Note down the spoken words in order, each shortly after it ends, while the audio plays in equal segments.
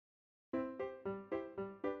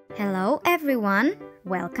Hello everyone,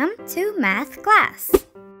 welcome to math class.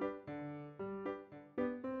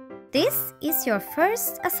 This is your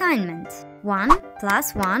first assignment. 1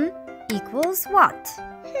 plus 1 equals what?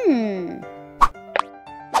 1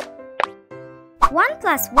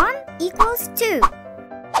 plus 1 equals 2.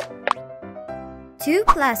 2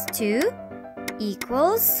 plus 2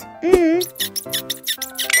 equals 2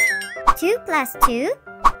 plus 2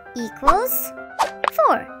 equals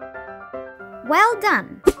 4. Well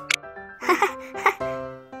done!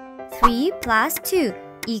 3 plus 2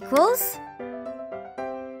 equals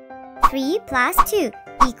 3 plus 2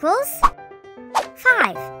 equals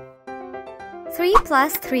 5. 3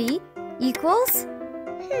 plus 3 equals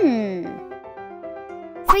 3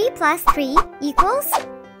 plus 3 equals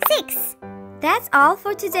 6. That's all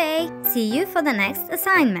for today. See you for the next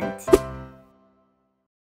assignment.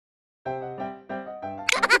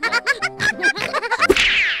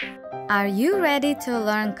 Are you ready to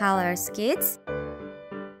learn colors, kids?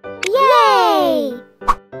 Yay!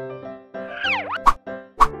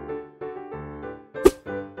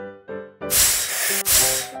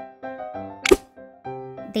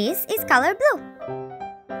 This is color blue.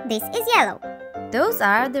 This is yellow. Those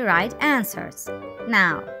are the right answers.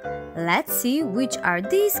 Now, let's see which are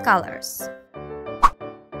these colors.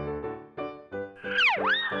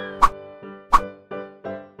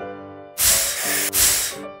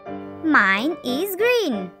 Mine is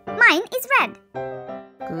green. Mine is red.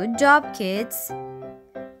 Good job, kids.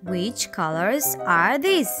 Which colors are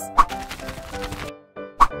these?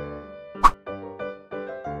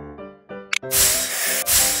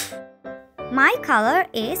 My color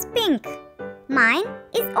is pink. Mine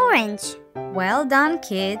is orange. Well done,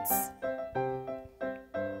 kids.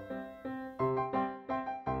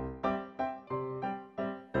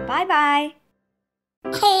 Bye-bye.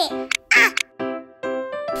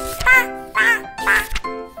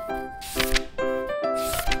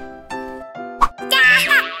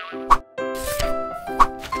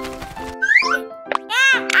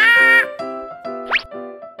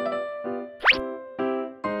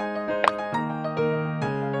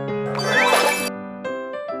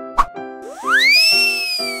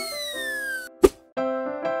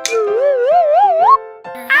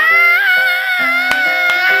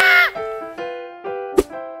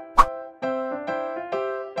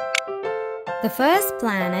 The first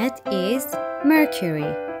planet is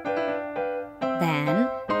Mercury, then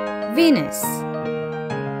Venus,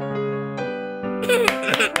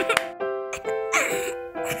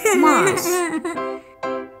 Mars,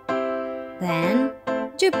 then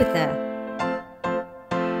Jupiter,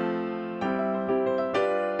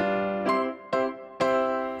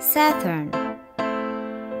 Saturn,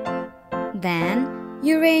 then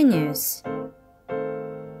Uranus,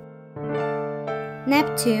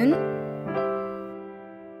 Neptune,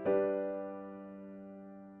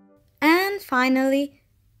 and finally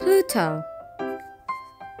Pluto.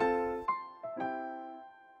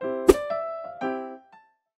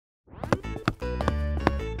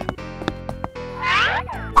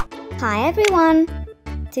 Hi everyone!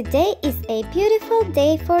 Today is a beautiful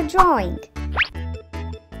day for drawing.